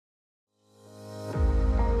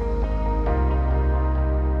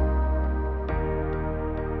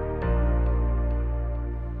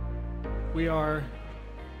We are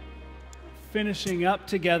finishing up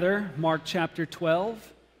together Mark chapter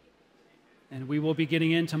 12, and we will be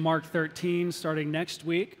getting into Mark 13 starting next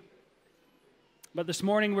week. But this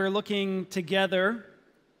morning we're looking together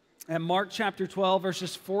at Mark chapter 12,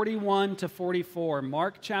 verses 41 to 44.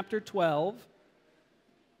 Mark chapter 12,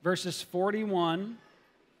 verses 41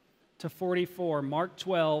 to 44. Mark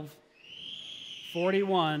 12,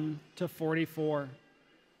 41 to 44.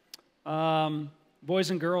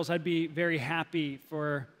 Boys and girls, I'd be very happy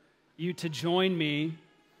for you to join me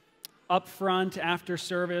up front after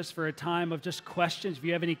service for a time of just questions. If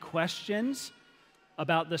you have any questions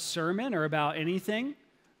about the sermon or about anything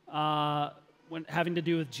having to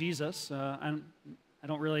do with Jesus, I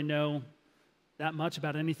don't really know that much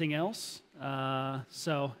about anything else,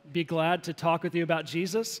 so be glad to talk with you about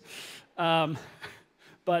Jesus. But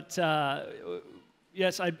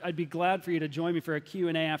yes, I'd be glad for you to join me for a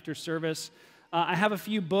Q&A after service. I have a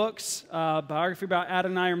few books, biography about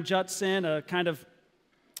Adoniram Judson, a kind of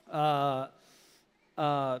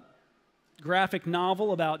graphic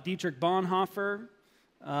novel about Dietrich Bonhoeffer,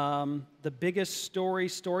 the biggest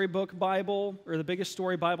storybook Bible, or the biggest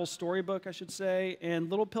Bible storybook, I should say, and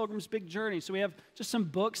Little Pilgrim's Big Journey. So we have just some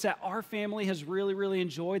books that our family has really, really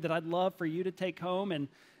enjoyed that I'd love for you to take home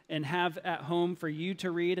and have at home for you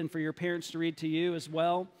to read and for your parents to read to you as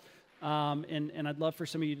well. And I'd love for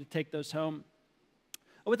some of you to take those home.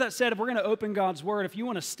 With that said, if we're going to open God's Word, if you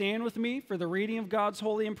want to stand with me for the reading of God's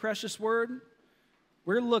holy and precious Word,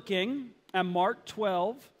 we're looking at Mark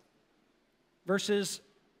 12, verses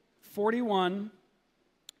 41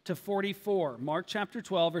 to 44. Mark chapter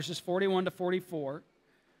 12, verses 41 to 44.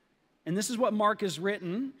 And this is what Mark has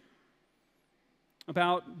written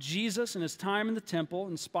about Jesus and his time in the temple,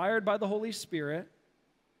 inspired by the Holy Spirit.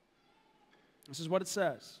 This is what it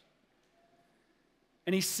says.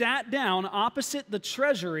 And he sat down opposite the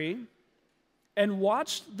treasury and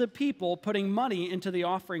watched the people putting money into the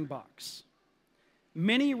offering box.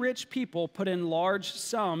 Many rich people put in large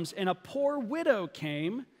sums, and a poor widow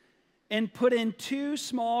came and put in 2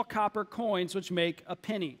 small copper coins, which make a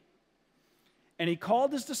penny. And he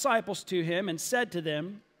called his disciples to him and said to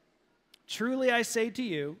them, "Truly I say to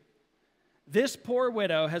you, this poor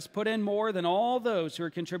widow has put in more than all those who are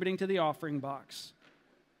contributing to the offering box.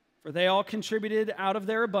 For they all contributed out of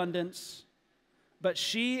their abundance, but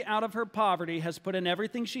she, out of her poverty, has put in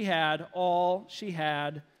everything she had, all she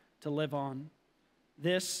had to live on."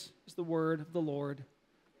 This is the word of the Lord.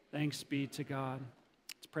 Thanks be to God.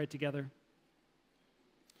 Let's pray together.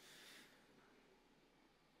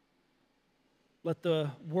 Let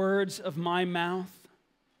the words of my mouth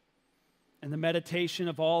and the meditation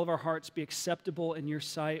of all of our hearts be acceptable in your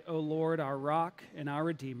sight, O Lord, our rock and our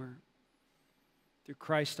Redeemer. Through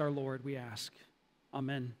Christ our Lord, we ask.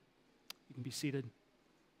 Amen. You can be seated.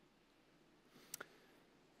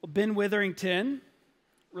 Well, Ben Witherington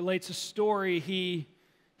relates a story he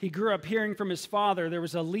grew up hearing from his father. There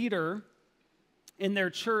was a leader in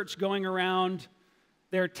their church going around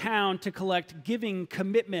their town to collect giving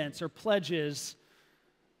commitments or pledges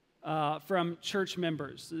from church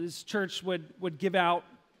members. This church would give out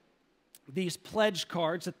these pledge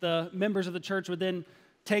cards that the members of the church would then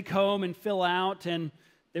take home and fill out, and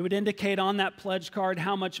they would indicate on that pledge card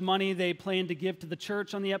how much money they planned to give to the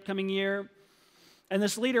church on the upcoming year. And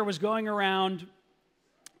this leader was going around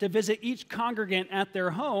to visit each congregant at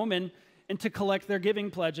their home and to collect their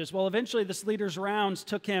giving pledges. Well, eventually this leader's rounds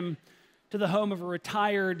took him to the home of a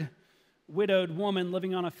retired widowed woman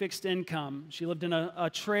living on a fixed income. She lived in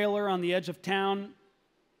a trailer on the edge of town.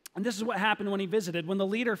 And this is what happened when he visited. When the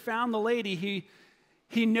leader found the lady,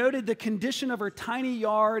 he noted the condition of her tiny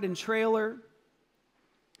yard and trailer.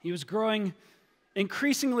 He was growing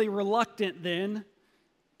increasingly reluctant then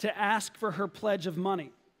to ask for her pledge of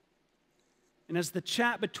money. And as the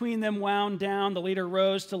chat between them wound down, the leader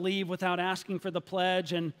rose to leave without asking for the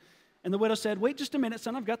pledge. And the widow said, "Wait just a minute,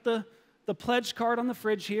 son, I've got the pledge card on the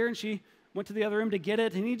fridge here." And she went to the other room to get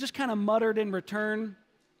it. And he just kind of muttered in return,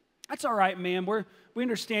 "That's all right, ma'am. We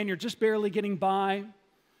understand you're just barely getting by."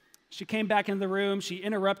 She came back into the room. She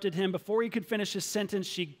interrupted him. Before he could finish his sentence,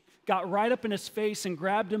 she got right up in his face and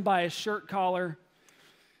grabbed him by his shirt collar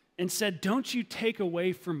and said, "Don't you take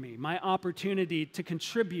away from me my opportunity to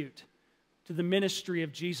contribute to the ministry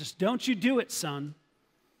of Jesus. Don't you do it, son."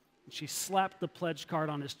 And she slapped the pledge card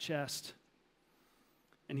on his chest,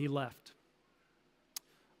 and he left.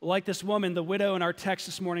 Like this woman, the widow in our text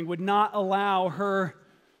this morning would not allow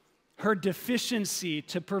her deficiency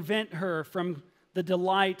to prevent her from the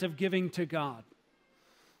delight of giving to God.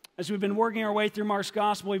 As we've been working our way through Mark's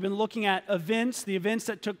gospel, we've been looking at the events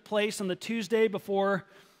that took place on the Tuesday before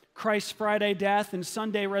Christ's Friday death and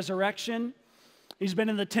Sunday resurrection. He's been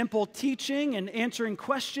in the temple teaching and answering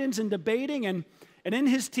questions and debating. And in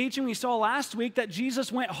his teaching, we saw last week that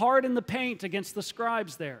Jesus went hard in the paint against the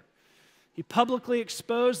scribes there. He publicly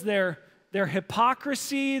exposed their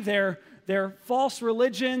hypocrisy, their false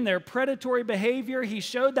religion, their predatory behavior. He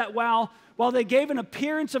showed that while they gave an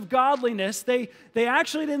appearance of godliness, they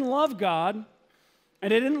actually didn't love God,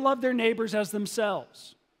 and they didn't love their neighbors as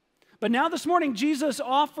themselves. But now this morning, Jesus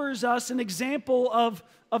offers us an example of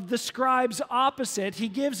the scribe's opposite. He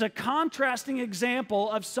gives a contrasting example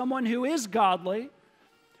of someone who is godly,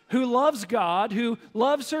 who loves God, who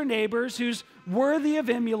loves her neighbors, who's worthy of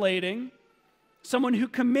emulating, someone who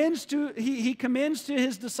commends to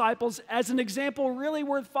his disciples as an example really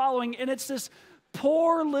worth following. And it's this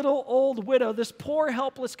poor little old widow, this poor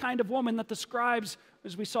helpless kind of woman that the scribes,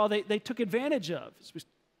 as we saw, they took advantage of, as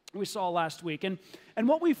we saw last week. And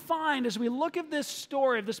what we find as we look at this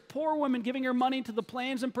story of this poor woman giving her money to the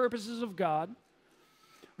plans and purposes of God,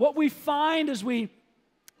 what we find as we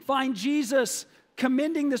find Jesus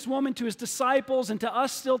commending this woman to his disciples and to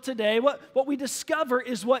us still today, what we discover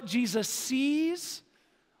is what Jesus sees,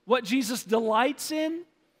 what Jesus delights in,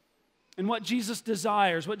 and what Jesus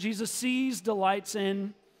desires. What Jesus sees, delights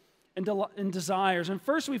in, and desires. And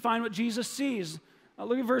first we find what Jesus sees.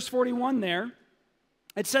 Look at verse 41 there.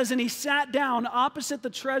 It says, and he sat down opposite the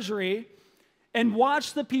treasury and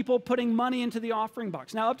watched the people putting money into the offering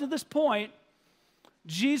box. Now, up to this point,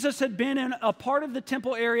 Jesus had been in a part of the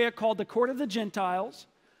temple area called the Court of the Gentiles,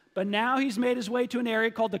 but now he's made his way to an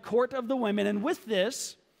area called the Court of the Women. And with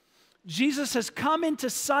this, Jesus has come into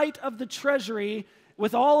sight of the treasury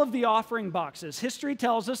with all of the offering boxes. History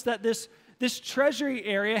tells us that this treasury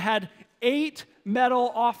area had 8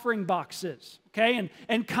 metal offering boxes. Okay,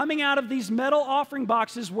 and coming out of these metal offering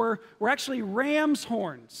boxes were actually ram's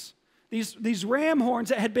horns. These ram horns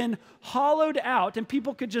that had been hollowed out, and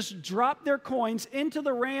people could just drop their coins into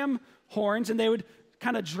the ram horns, and they would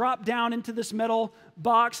kind of drop down into this metal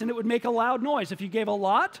box, and it would make a loud noise. If you gave a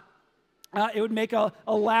lot, it would make a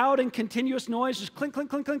loud and continuous noise, just clink, clink,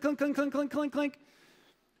 clink, clink, clink, clink, clink, clink, clink, clink.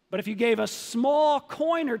 But if you gave a small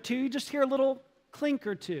coin or two, you just hear a little clink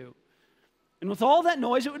or two. And with all that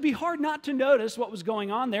noise, it would be hard not to notice what was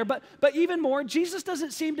going on there. But even more, Jesus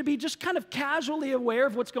doesn't seem to be just kind of casually aware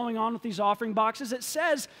of what's going on with these offering boxes. It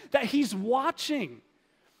says that he's watching.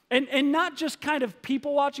 And not just kind of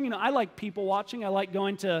people watching. You know, I like people watching. I like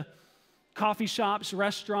going to coffee shops,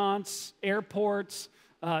 restaurants, airports,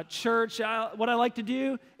 church. What I like to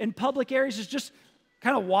do in public areas is just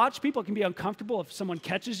kind of watch people. It can be uncomfortable if someone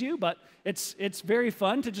catches you, but it's very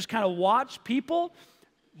fun to just kind of watch people.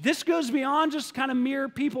 This goes beyond just kind of mere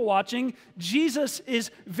people watching. Jesus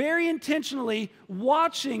is very intentionally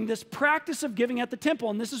watching this practice of giving at the temple,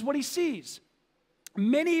 and this is what he sees.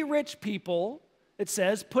 Many rich people, it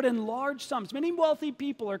says, put in large sums. Many wealthy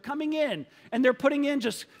people are coming in, and they're putting in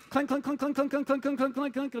just clink, clink, clink, clink, clink, clink, clink, clink, clink,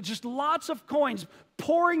 clink, clink, just lots of coins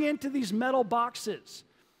pouring into these metal boxes.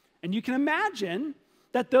 And you can imagine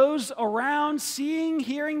that those around seeing,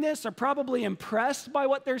 hearing this are probably impressed by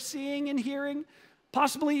what they're seeing and hearing.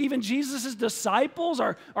 Possibly even Jesus' disciples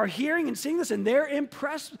are hearing and seeing this, and they're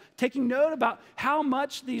impressed, taking note about how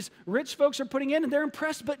much these rich folks are putting in, and they're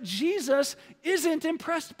impressed. But Jesus isn't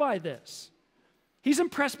impressed by this. He's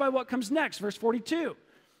impressed by what comes next, verse 42.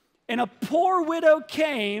 And a poor widow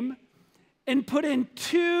came and put in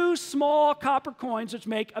 2 small copper coins, which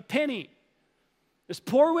make a penny. This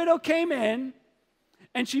poor widow came in,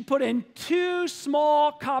 and she put in 2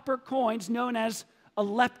 small copper coins known as a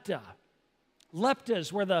lepta.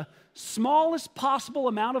 Leptas were the smallest possible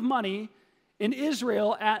amount of money in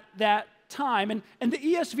Israel at that time. And the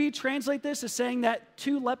ESV translate this as saying that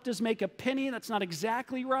 2 leptas make a penny. That's not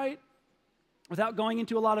exactly right. Without going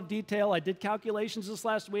into a lot of detail, I did calculations this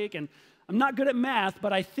last week, and I'm not good at math,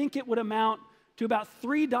 but I think it would amount to about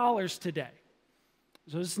 $3 today.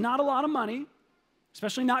 So it's not a lot of money,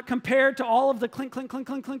 especially not compared to all of the clink, clink, clink,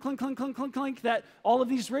 clink, clink, clink, clink, clink, clink, clink that all of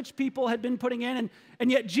these rich people had been putting in. And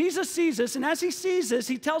yet Jesus sees this, and as he sees this,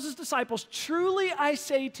 he tells his disciples, truly I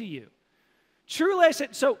say to you, truly I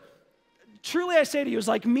say to you is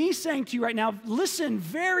like me saying to you right now, listen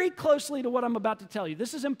very closely to what I'm about to tell you.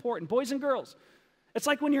 This is important, boys and girls. It's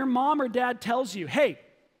like when your mom or dad tells you, hey,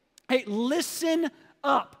 listen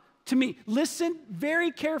up to me. Listen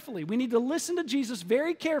very carefully. We need to listen to Jesus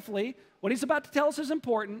very carefully. What he's about to tell us is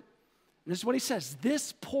important. And this is what he says.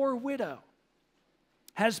 This poor widow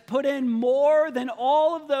has put in more than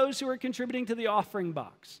all of those who are contributing to the offering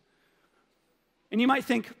box. And you might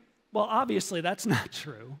think, well, obviously that's not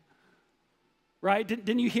true. Right?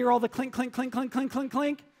 Didn't you hear all the clink, clink, clink, clink, clink, clink,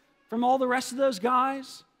 clink from all the rest of those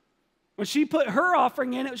guys? When she put her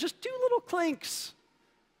offering in, it was just 2 little clinks.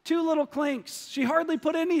 2 little clinks. She hardly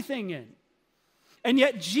put anything in. And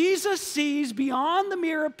yet Jesus sees beyond the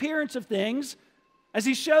mere appearance of things, as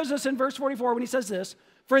he shows us in verse 44 when he says this,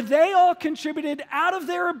 "For they all contributed out of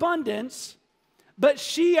their abundance, but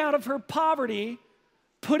she out of her poverty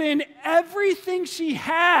put in everything she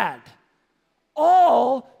had,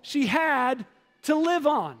 all she had to live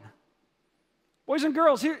on." Boys and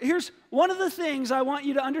girls, here's one of the things I want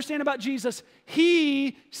you to understand about Jesus.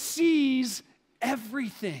 He sees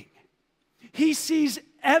everything. He sees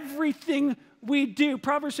everything we do.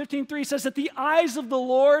 Proverbs 15:3 says that the eyes of the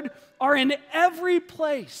Lord are in every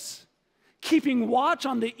place, keeping watch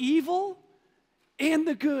on the evil and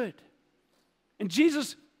the good. And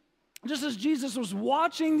Jesus, just as Jesus was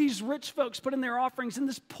watching these rich folks put in their offerings and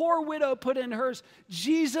this poor widow put in hers,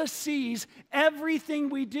 Jesus sees everything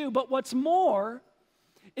we do. But what's more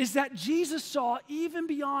is that Jesus saw even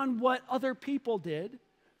beyond what other people did.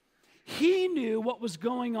 He knew what was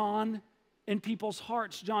going on in people's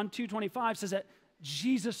hearts. John 2:25 says that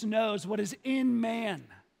Jesus knows what is in man.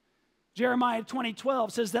 Jeremiah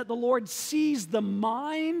 20:12 says that the Lord sees the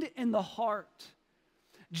mind and the heart.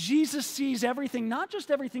 Jesus sees everything, not just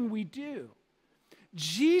everything we do.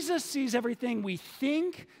 Jesus sees everything we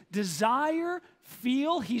think, desire,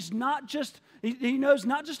 feel. He knows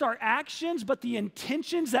not just our actions, but the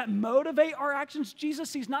intentions that motivate our actions. Jesus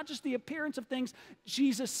sees not just the appearance of things,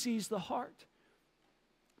 Jesus sees the heart.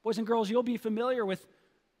 Boys and girls, you'll be familiar with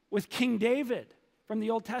King David from the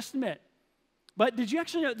Old Testament. But did you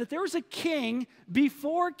actually know that there was a king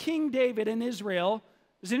before King David in Israel?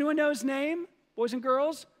 Does anyone know his name? Boys and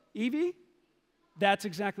girls, Evie? That's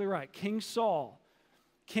exactly right, King Saul.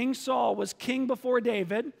 King Saul was king before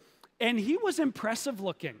David, and he was impressive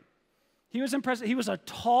looking. He was impressive. He was a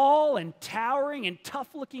tall and towering and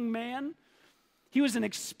tough-looking man. He was an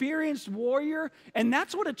experienced warrior, and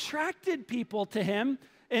that's what attracted people to him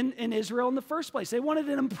in Israel in the first place. They wanted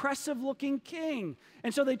an impressive-looking king,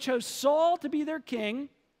 and so they chose Saul to be their king,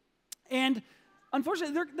 and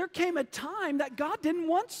unfortunately, there came a time that God didn't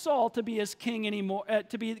want Saul to be his king anymore,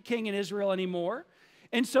 to be the king in Israel anymore.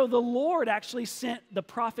 And so the Lord actually sent the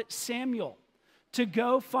prophet Samuel to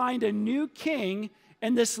go find a new king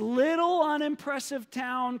in this little unimpressive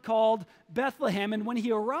town called Bethlehem. And when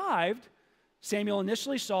he arrived, Samuel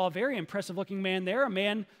initially saw a very impressive looking man there, a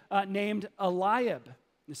man named Eliab.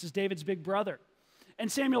 This is David's big brother.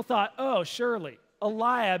 And Samuel thought, oh, surely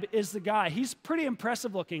Eliab is the guy. He's pretty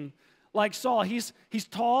impressive looking. Like Saul, he's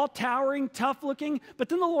tall, towering, tough looking. But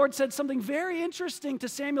then the Lord said something very interesting to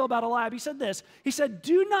Samuel about Eliab. He said this. He said,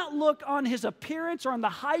 do not look on his appearance or on the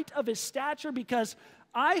height of his stature, because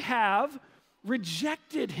I have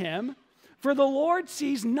rejected him. For the Lord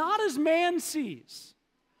sees not as man sees.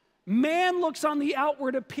 Man looks on the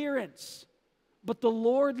outward appearance, but the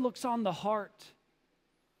Lord looks on the heart.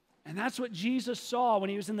 And that's what Jesus saw when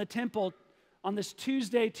he was in the temple on this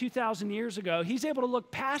Tuesday 2,000 years ago. He's able to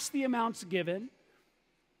look past the amounts given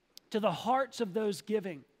to the hearts of those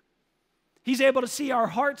giving. He's able to see our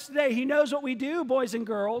hearts today. He knows what we do, boys and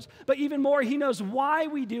girls, but even more, he knows why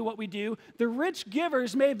we do what we do. The rich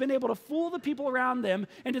givers may have been able to fool the people around them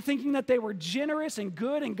into thinking that they were generous and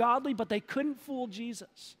good and godly, but they couldn't fool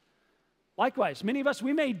Jesus. Likewise, many of us,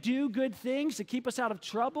 we may do good things to keep us out of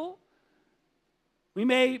trouble. We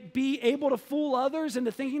may be able to fool others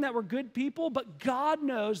into thinking that we're good people, but God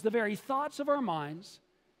knows the very thoughts of our minds.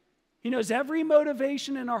 He knows every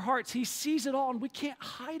motivation in our hearts. He sees it all, and we can't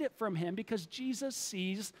hide it from him because Jesus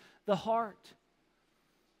sees the heart.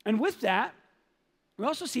 And with that, we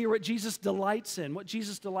also see what Jesus delights in,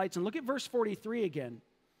 Look at verse 43 again.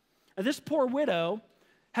 Now, this poor widow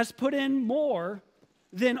has put in more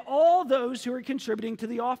than all those who are contributing to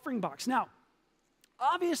the offering box. Now,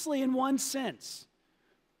 obviously, in one sense,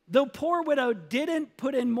 the poor widow didn't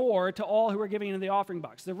put in more to all who were giving into the offering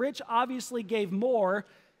box. The rich obviously gave more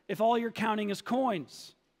if all you're counting is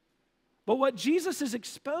coins. But what Jesus is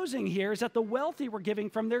exposing here is that the wealthy were giving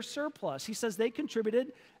from their surplus. He says they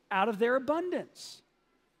contributed out of their abundance.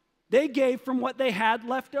 They gave from what they had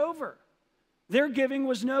left over. Their giving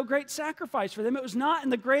was no great sacrifice for them. It was not, in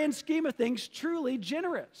the grand scheme of things, truly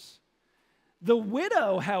generous. The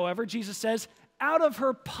widow, however, Jesus says, out of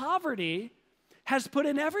her poverty, has put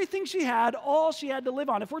in everything she had, all she had to live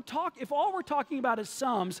on. If all we're talking about is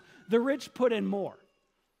sums, the rich put in more.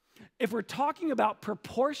 If we're talking about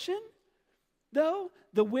proportion, though,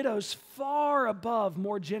 the widow's far above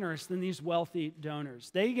more generous than these wealthy donors.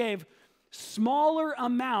 They gave smaller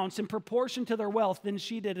amounts in proportion to their wealth than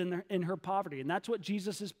she did in her poverty. And that's what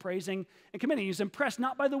Jesus is praising and commending. He's impressed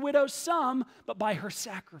not by the widow's sum, but by her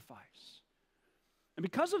sacrifice. And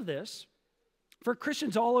because of this, for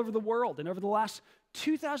Christians all over the world. And over the last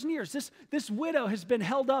 2,000 years, this widow has been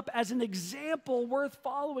held up as an example worth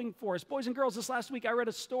following for us. Boys and girls, this last week I read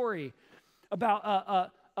a story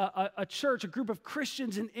about a church, a group of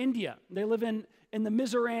Christians in India. They live in the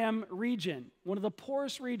Mizoram region, one of the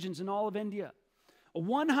poorest regions in all of India.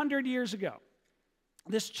 100 years ago,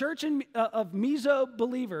 this church of Mizo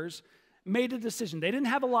believers made a decision. They didn't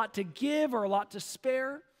have a lot to give or a lot to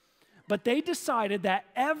spare, but they decided that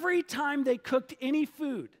every time they cooked any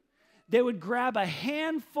food, they would grab a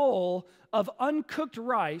handful of uncooked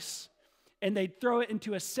rice and they'd throw it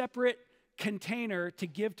into a separate container to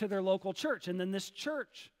give to their local church. And then this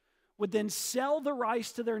church would then sell the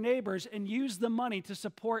rice to their neighbors and use the money to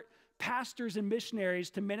support pastors and missionaries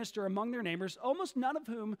to minister among their neighbors, almost none of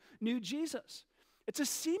whom knew Jesus. It's a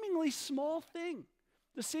seemingly small thing.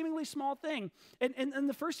 The seemingly small thing. And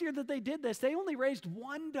the first year that they did this, they only raised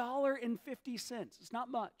 $1.50. It's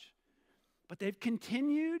not much. But they've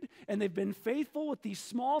continued and they've been faithful with these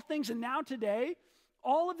small things. And now today,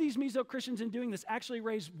 all of these Mizo Christians in doing this actually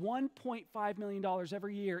raise $1.5 million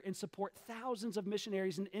every year and support thousands of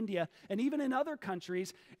missionaries in India and even in other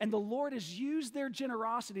countries. And the Lord has used their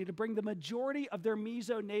generosity to bring the majority of their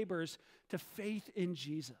Mizo neighbors to faith in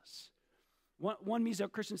Jesus. One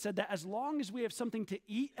Mizo Christian said that as long as we have something to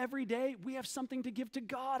eat every day, we have something to give to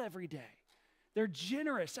God every day. They're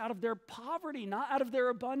generous out of their poverty, not out of their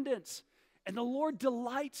abundance. And the Lord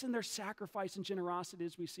delights in their sacrifice and generosity,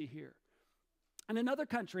 as we see here. In another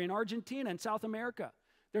country, in Argentina, in South America,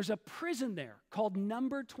 there's a prison there called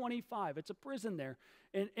Number 25. It's a prison there.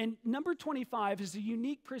 And Number 25 is a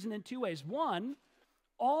unique prison in two ways. One,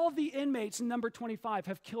 all the inmates in Number 25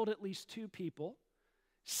 have killed at least 2 people.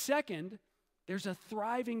 Second, there's a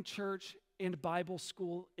thriving church and Bible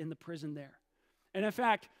school in the prison there. And in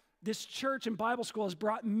fact, this church and Bible school has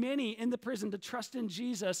brought many in the prison to trust in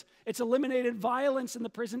Jesus. It's eliminated violence in the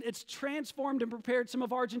prison. It's transformed and prepared some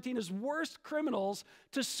of Argentina's worst criminals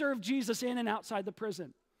to serve Jesus in and outside the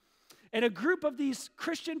prison. And a group of these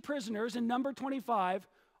Christian prisoners in Number 25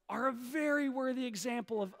 are a very worthy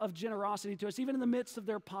example of generosity to us, even in the midst of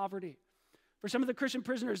their poverty. For some of the Christian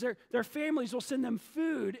prisoners, their families will send them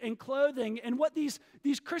food and clothing. And what these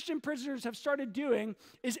Christian prisoners have started doing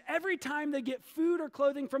is every time they get food or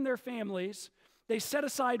clothing from their families, they set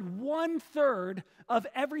aside 1/3 of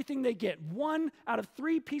everything they get. 1 out of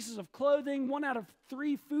 3 pieces of clothing, 1 out of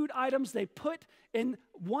 3 food items. They put in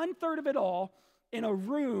 1/3 of it all in a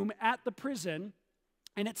room at the prison,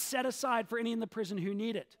 and it's set aside for any in the prison who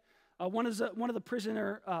need it. One of the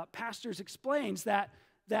prisoner pastors explains that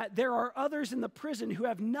there are others in the prison who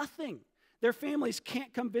have nothing. Their families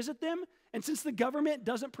can't come visit them. And since the government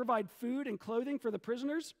doesn't provide food and clothing for the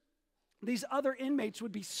prisoners, these other inmates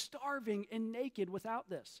would be starving and naked without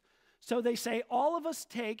this. So they say, all of us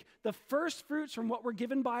take the first fruits from what we're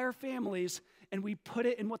given by our families and we put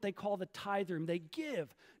it in what they call the tithe room. They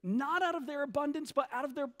give, not out of their abundance, but out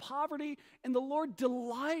of their poverty. And the Lord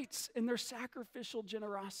delights in their sacrificial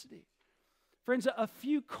generosity. Friends, a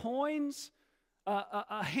few coins,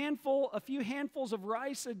 a few handfuls of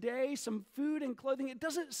rice a day, some food and clothing, it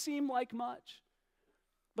doesn't seem like much.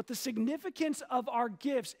 But the significance of our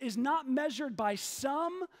gifts is not measured by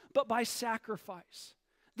sum, but by sacrifice.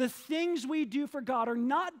 The things we do for God are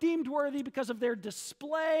not deemed worthy because of their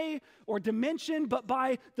display or dimension, but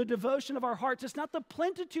by the devotion of our hearts. It's not the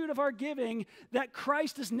plenitude of our giving that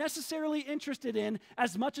Christ is necessarily interested in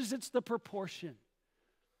as much as it's the proportion.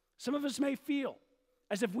 Some of us may feel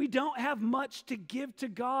as if we don't have much to give to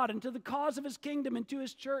God and to the cause of His kingdom and to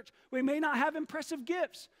His church. We may not have impressive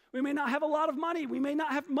gifts. We may not have a lot of money. We may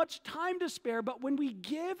not have much time to spare. But when we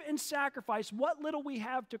give and sacrifice what little we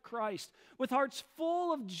have to Christ, with hearts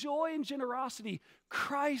full of joy and generosity,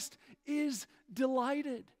 Christ is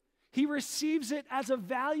delighted. He receives it as a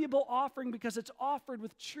valuable offering because it's offered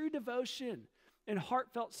with true devotion and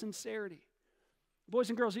heartfelt sincerity. Boys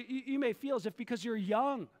and girls, you may feel as if because you're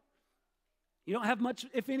young, you don't have much,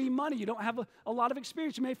 if any, money. You don't have a lot of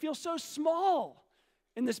experience. You may feel so small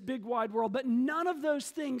in this big, wide world, but none of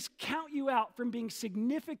those things count you out from being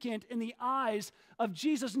significant in the eyes of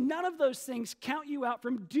Jesus. None of those things count you out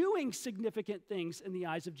from doing significant things in the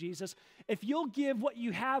eyes of Jesus. If you'll give what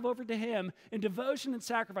you have over to Him in devotion and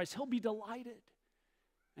sacrifice, He'll be delighted.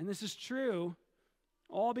 And this is true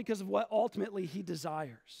all because of what ultimately He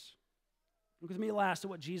desires. Look with me last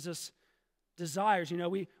at what Jesus desires. You know,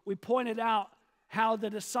 we pointed out how the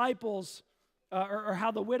disciples, or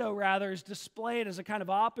how the widow rather, is displayed as a kind of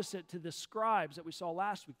opposite to the scribes that we saw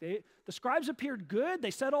last week. The scribes appeared good.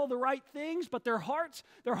 They said all the right things, but their hearts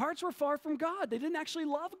were far from God. They didn't actually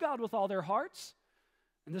love God with all their hearts.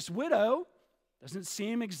 And this widow doesn't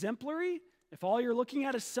seem exemplary, If all you're looking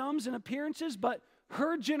at is sums and appearances, but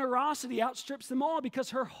her generosity outstrips them all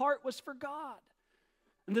because her heart was for God.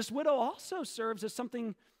 And this widow also serves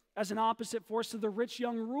as an opposite force to the rich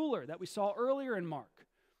young ruler that we saw earlier in Mark.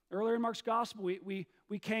 Earlier in Mark's gospel,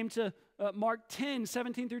 we came to Mark 10,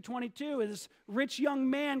 17 through 22. And this rich young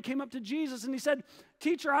man came up to Jesus and he said,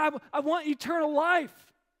 "Teacher, I want eternal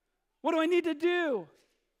life. What do I need to do?"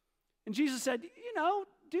 And Jesus said,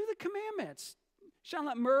 do the commandments. You shall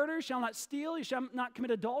not murder, you shall not steal, you shall not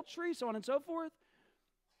commit adultery, so on and so forth.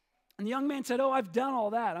 And the young man said, "Oh, I've done all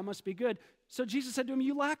that. I must be good." So Jesus said to him,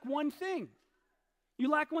 "You lack one thing. You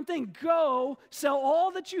lack one thing. Go, sell all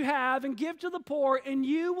that you have and give to the poor, and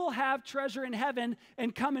you will have treasure in heaven,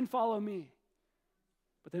 and come and follow me."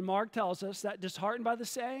 But then Mark tells us that, disheartened by the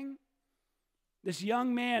saying, this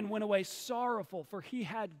young man went away sorrowful, for he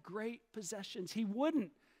had great possessions. He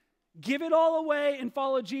wouldn't give it all away and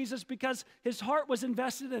follow Jesus because his heart was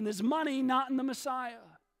invested in his money, not in the Messiah.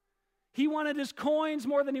 He wanted his coins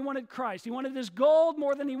more than he wanted Christ. He wanted his gold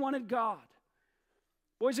more than he wanted God.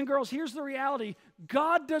 Boys and girls, here's the reality.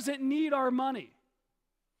 God doesn't need our money.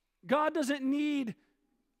 God doesn't need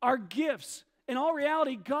our gifts. In all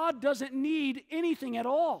reality, God doesn't need anything at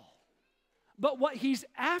all. But what he's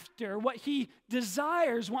after, what he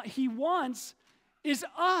desires, what he wants is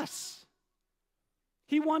us.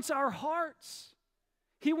 He wants our hearts.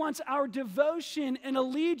 He wants our devotion and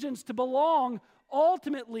allegiance to belong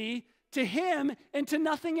ultimately to him and to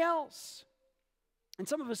nothing else. And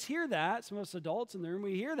some of us hear that, some of us adults in the room,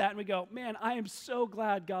 we hear that and we go, "Man, I am so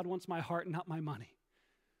glad God wants my heart and not my money."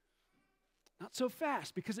 Not so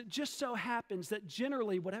fast, because it just so happens that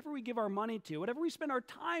generally whatever we give our money to, whatever we spend our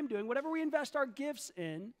time doing, whatever we invest our gifts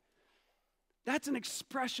in, that's an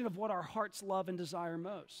expression of what our hearts love and desire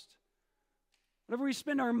most. Whatever we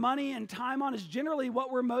spend our money and time on is generally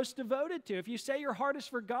what we're most devoted to. If you say your heart is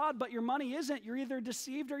for God, but your money isn't, you're either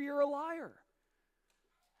deceived or you're a liar.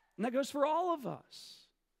 And that goes for all of us.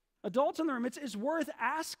 Adults in the room, it's worth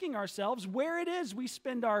asking ourselves where it is we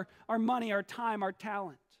spend our money, our time, our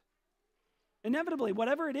talent. Inevitably,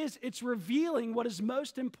 whatever it is, it's revealing what is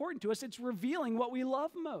most important to us. It's revealing what we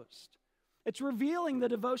love most. It's revealing the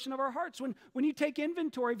devotion of our hearts. When you take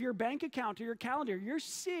inventory of your bank account or your calendar, you're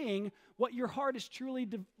seeing what your heart is truly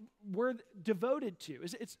devoted to.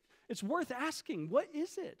 It's worth asking, what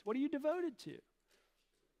is it? What are you devoted to?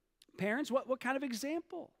 Parents, what kind of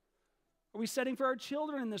example are we setting for our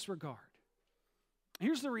children in this regard?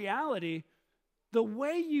 Here's the reality. The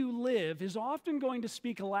way you live is often going to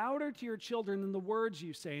speak louder to your children than the words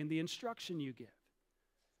you say and the instruction you give.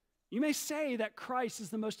 You may say that Christ is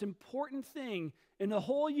the most important thing in the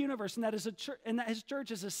whole universe and that his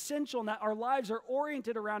church is essential and that our lives are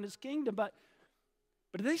oriented around his kingdom, but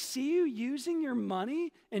do they see you using your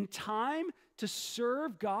money and time to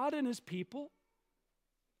serve God and his people?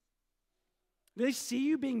 Do they see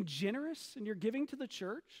you being generous in your giving to the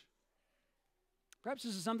church? Perhaps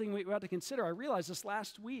this is something we ought to consider. I realized this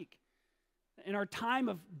last week. In our time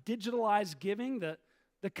of digitalized giving,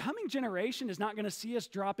 the coming generation is not going to see us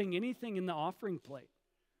dropping anything in the offering plate.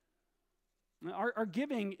 Our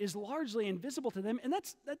giving is largely invisible to them, and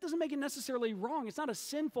that doesn't make it necessarily wrong. It's not a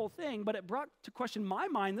sinful thing, but it brought to question my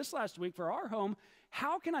mind this last week for our home.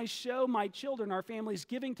 How can I show my children, our families,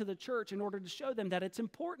 giving to the church in order to show them that it's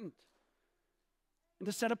important? And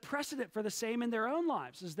to set a precedent for the same in their own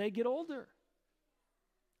lives as they get older.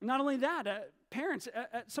 Not only that, parents,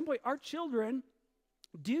 at some point, our children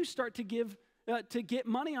do start to give to get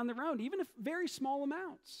money on their own, even if very small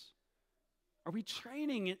amounts. Are we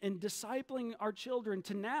training and discipling our children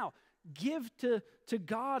to now give to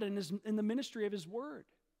God and in the ministry of his word?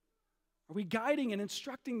 Are we guiding and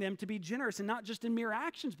instructing them to be generous, and not just in mere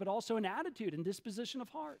actions, but also in attitude and disposition of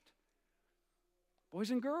heart? Boys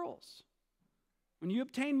and girls, when you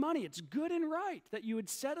obtain money, it's good and right that you would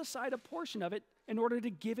set aside a portion of it in order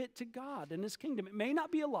to give it to God and his kingdom. It may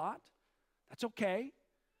not be a lot. That's okay.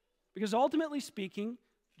 Because ultimately speaking,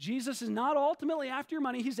 Jesus is not ultimately after your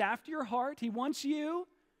money. He's after your heart. He wants you,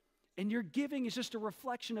 and your giving is just a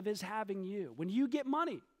reflection of his having you. When you get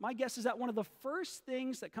money, my guess is that one of the first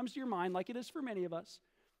things that comes to your mind, like it is for many of us,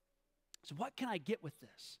 is what can I get with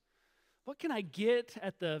this? What can I get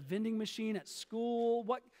at the vending machine at school?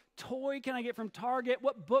 What toy can I get from Target?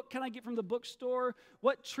 What book can I get from the bookstore?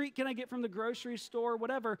 What treat can I get from the grocery store?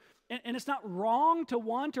 Whatever. And it's not wrong to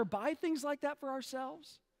want or buy things like that for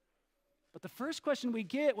ourselves. But the first question we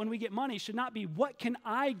get when we get money should not be, what can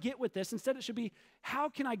I get with this? Instead, it should be, how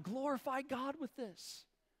can I glorify God with this?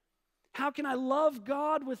 How can I love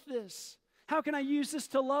God with this? How can I use this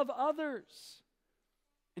to love others?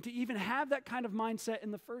 And to even have that kind of mindset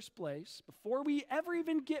in the first place, before we ever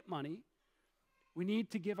even get money, We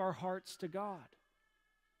need to give our hearts to God.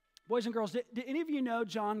 Boys and girls, did any of you know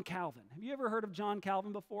John Calvin? Have you ever heard of John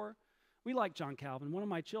Calvin before? We like John Calvin. One of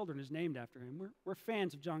my children is named after him. We're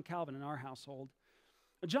fans of John Calvin in our household.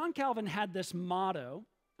 John Calvin had this motto.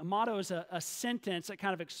 A motto is a sentence that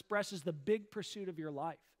kind of expresses the big pursuit of your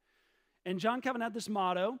life. And John Calvin had this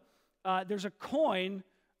motto. There's a coin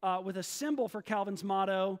with a symbol for Calvin's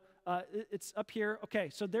motto. It's up here. Okay,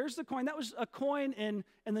 so there's the coin. That was a coin in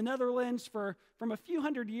the Netherlands from a few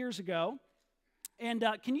hundred years ago. And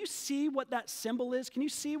can you see what that symbol is? Can you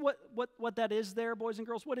see what that is there, boys and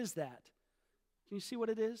girls? What is that? Can you see what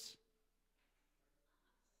it is?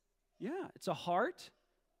 Yeah, it's a heart.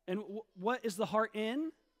 And what is the heart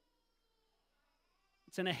in?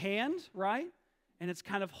 It's in a hand, right? And it's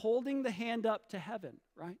kind of holding the hand up to heaven,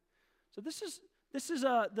 right? So this is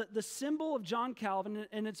the symbol of John Calvin,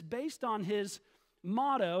 and it's based on his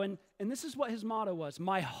motto. And this is what his motto was: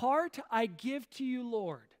 "My heart I give to you,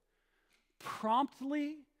 Lord,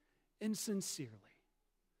 promptly and sincerely."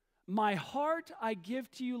 My heart I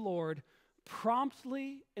give to you, Lord,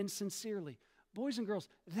 promptly and sincerely. Boys and girls,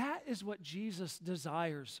 that is what Jesus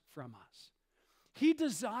desires from us. He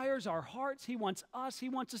desires our hearts. He wants us. He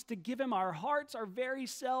wants us to give him our hearts, our very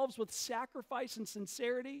selves, with sacrifice and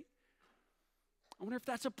sincerity. I wonder if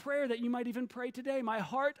that's a prayer that you might even pray today. My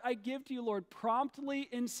heart I give to you, Lord, promptly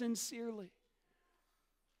and sincerely.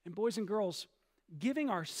 And boys and girls, giving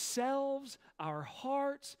ourselves, our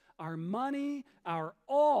hearts, our money, our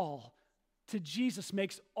all to Jesus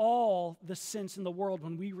makes all the sense in the world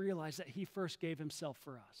when we realize that he first gave himself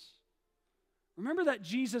for us. Remember that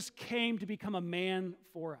Jesus came to become a man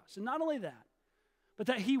for us. And not only that, but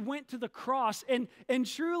that he went to the cross. And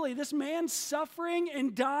truly, this man suffering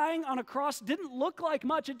and dying on a cross didn't look like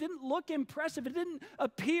much. It didn't look impressive. It didn't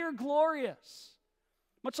appear glorious.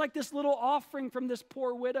 Much like this little offering from this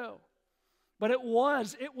poor widow. But it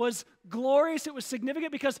was glorious, it was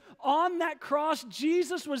significant, because on that cross,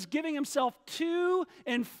 Jesus was giving himself to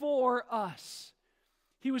and for us.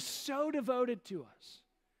 He was so devoted to us.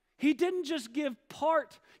 He didn't just give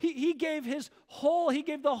part, he gave his whole, he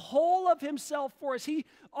gave the whole of himself for us. He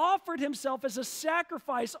offered himself as a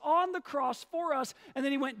sacrifice on the cross for us, and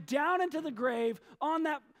then he went down into the grave on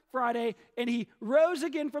that Friday, and he rose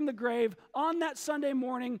again from the grave on that Sunday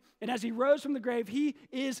morning. And as he rose from the grave, he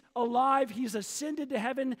is alive. He's ascended to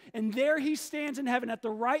heaven, and there he stands in heaven at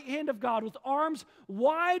the right hand of God with arms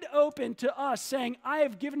wide open to us, saying, I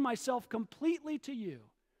have given myself completely to you.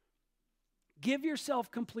 Give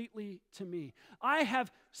yourself completely to me. I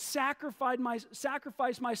have sacrificed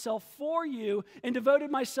myself for you and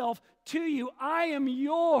devoted myself to you. I am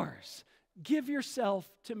yours. Give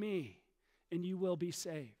yourself to me, and you will be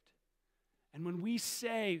saved. And when we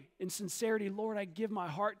say in sincerity, Lord, I give my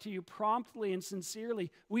heart to you promptly and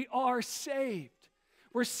sincerely, we are saved.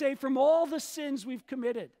 We're saved from all the sins we've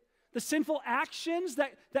committed. The sinful actions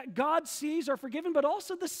that God sees are forgiven, but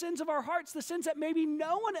also the sins of our hearts, the sins that maybe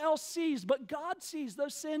no one else sees, but God sees.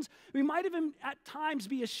 Those sins we might even at times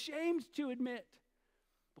be ashamed to admit.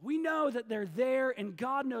 But we know that they're there, and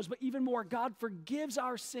God knows, but even more, God forgives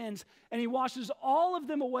our sins, and he washes all of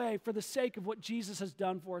them away for the sake of what Jesus has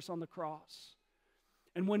done for us on the cross.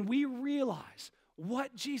 And when we realize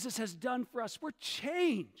what Jesus has done for us, we're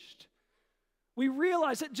changed. We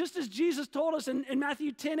realize that just as Jesus told us in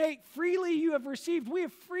Matthew 10:8, freely you have received, we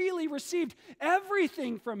have freely received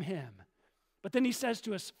everything from him. But then he says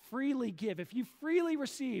to us, freely give. If you freely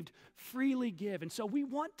received, freely give. And so we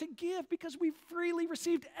want to give because we've freely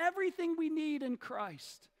received everything we need in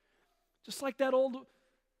Christ. Just like that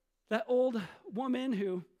old woman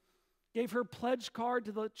who gave her pledge card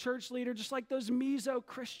to the church leader, just like those meso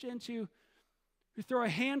Christians who throw a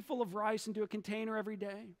handful of rice into a container every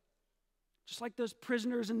day. Just like those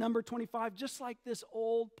prisoners in number 25, just like this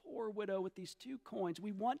old poor widow with these 2 coins,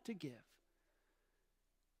 we want to give.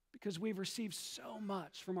 Because we've received so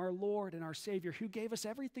much from our Lord and our Savior, who gave us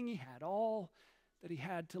everything he had, all that he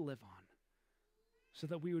had to live on, so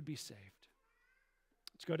that we would be saved.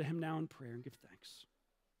 Let's go to him now in prayer and give thanks.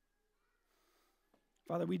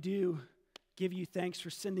 Father, we do give you thanks for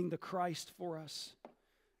sending the Christ for us.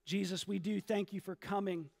 Jesus, we do thank you for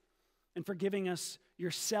coming and for giving us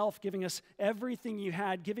yourself, giving us everything you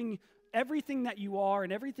had, giving everything that you are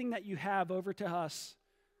and everything that you have over to us,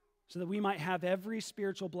 so that we might have every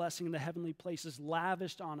spiritual blessing in the heavenly places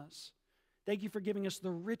lavished on us. Thank you for giving us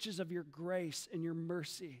the riches of your grace and your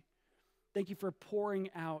mercy. Thank you for pouring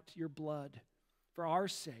out your blood for our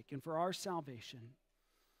sake and for our salvation.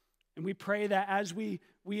 And we pray that as we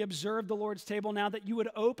observe the Lord's table now, that you would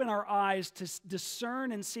open our eyes to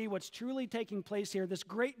discern and see what's truly taking place here, this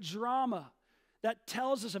great drama that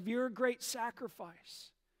tells us of your great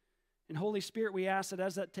sacrifice. And Holy Spirit, we ask that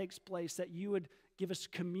as that takes place, that you would give us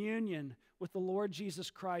communion with the Lord Jesus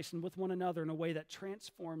Christ and with one another in a way that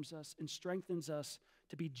transforms us and strengthens us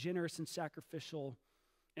to be generous and sacrificial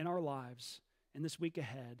in our lives in this week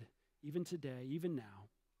ahead, even today, even now.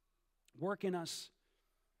 Work in us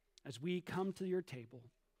as we come to your table.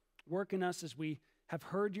 Work in us as we have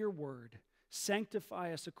heard your word.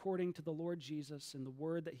 Sanctify us according to the Lord Jesus and the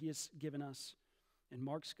word that he has given us in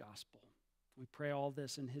Mark's gospel. We pray all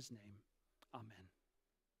this in his name. Amen.